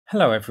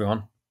Hello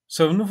everyone.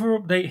 So another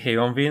update here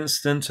on the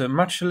incident at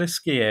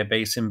Machulishchy Air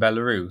Base in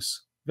Belarus.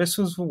 This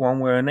was the one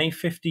where an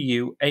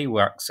A-50U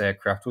AWACS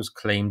aircraft was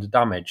claimed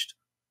damaged.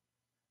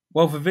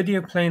 Well, the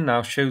video playing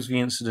now shows the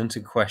incident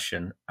in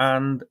question,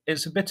 and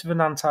it's a bit of an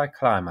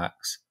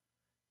anticlimax.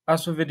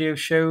 As the video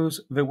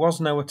shows, there was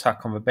no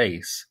attack on the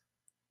base.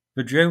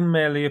 The drone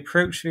merely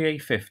approached the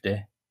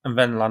A-50 and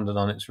then landed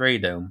on its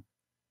radome.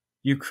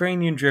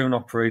 Ukrainian drone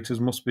operators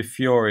must be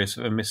furious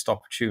at the missed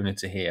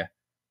opportunity here,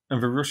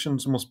 and the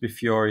Russians must be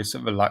furious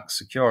at the lack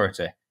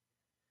security.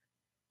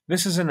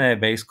 This is an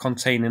airbase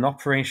containing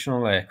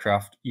operational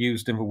aircraft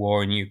used in the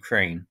war in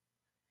Ukraine,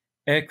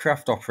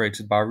 aircraft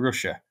operated by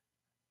Russia,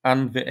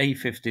 and the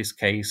A-50's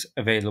case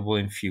available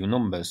in few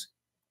numbers.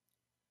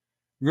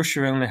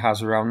 Russia only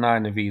has around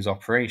 9 of these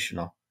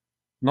operational,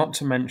 not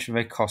to mention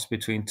they cost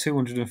between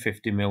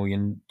 $250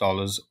 million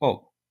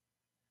up.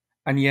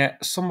 And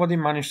yet, somebody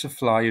managed to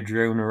fly a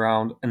drone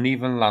around and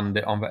even land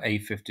it on the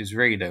A-50's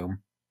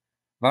radome.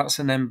 That's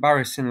an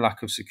embarrassing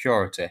lack of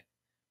security.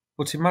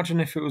 But imagine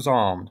if it was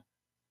armed.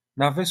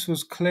 Now, this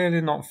was clearly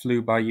not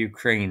flew by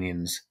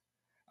Ukrainians.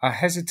 I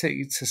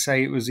hesitate to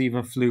say it was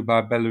even flew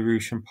by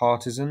Belarusian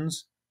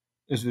partisans,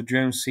 as the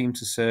drone seemed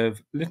to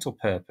serve little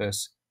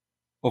purpose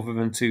other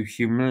than to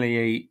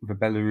humiliate the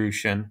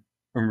Belarusian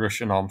and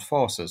Russian armed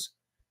forces.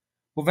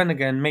 But then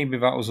again, maybe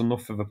that was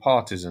enough for the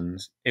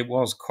partisans. It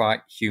was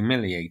quite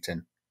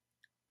humiliating.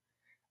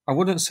 I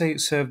wouldn't say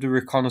it served a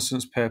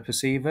reconnaissance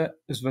purpose either,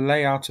 as the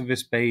layout of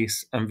this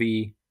base and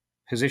the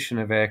position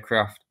of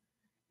aircraft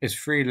is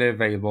freely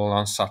available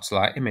on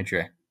satellite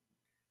imagery.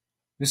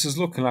 This is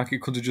looking like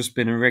it could have just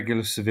been a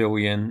regular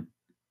civilian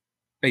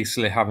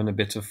basically having a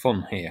bit of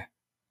fun here.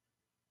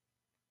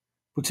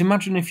 But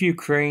imagine if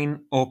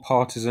Ukraine or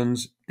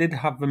partisans did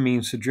have the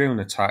means to drone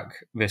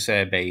attack this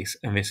airbase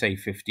and this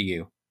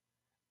A-50U.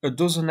 A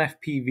dozen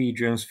FPV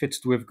drones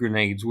fitted with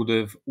grenades would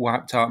have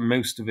wiped out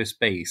most of this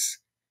base.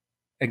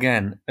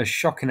 Again, a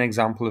shocking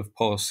example of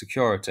poor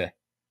security.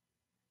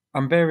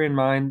 And bear in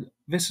mind,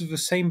 this is the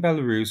same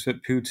Belarus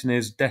that Putin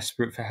is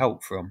desperate for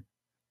help from.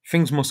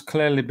 Things must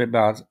clearly be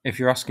bad if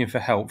you're asking for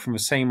help from the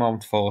same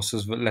armed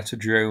forces that let a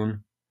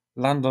drone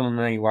land on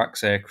an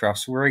AWACS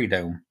aircraft's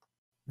radome.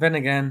 Then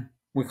again,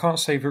 we can't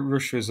say that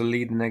Russia is a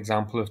leading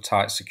example of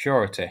tight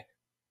security.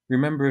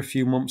 Remember a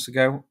few months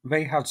ago,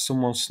 they had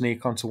someone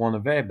sneak onto one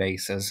of their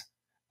bases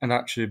and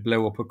actually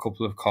blow up a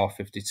couple of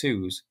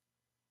Kar-52s.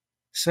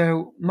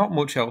 So, not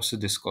much else to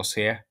discuss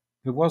here.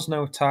 There was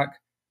no attack,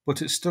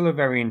 but it's still a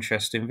very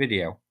interesting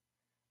video.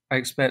 I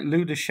expect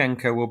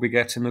Lukashenko will be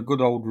getting a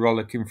good old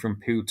rollicking from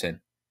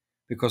Putin,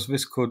 because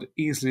this could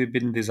easily have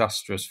been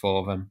disastrous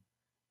for them,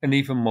 and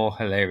even more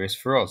hilarious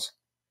for us.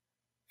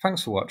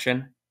 Thanks for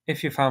watching.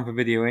 If you found the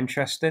video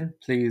interesting,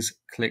 please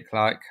click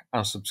like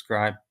and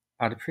subscribe.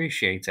 I'd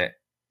appreciate it.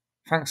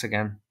 Thanks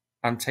again,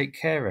 and take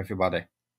care everybody.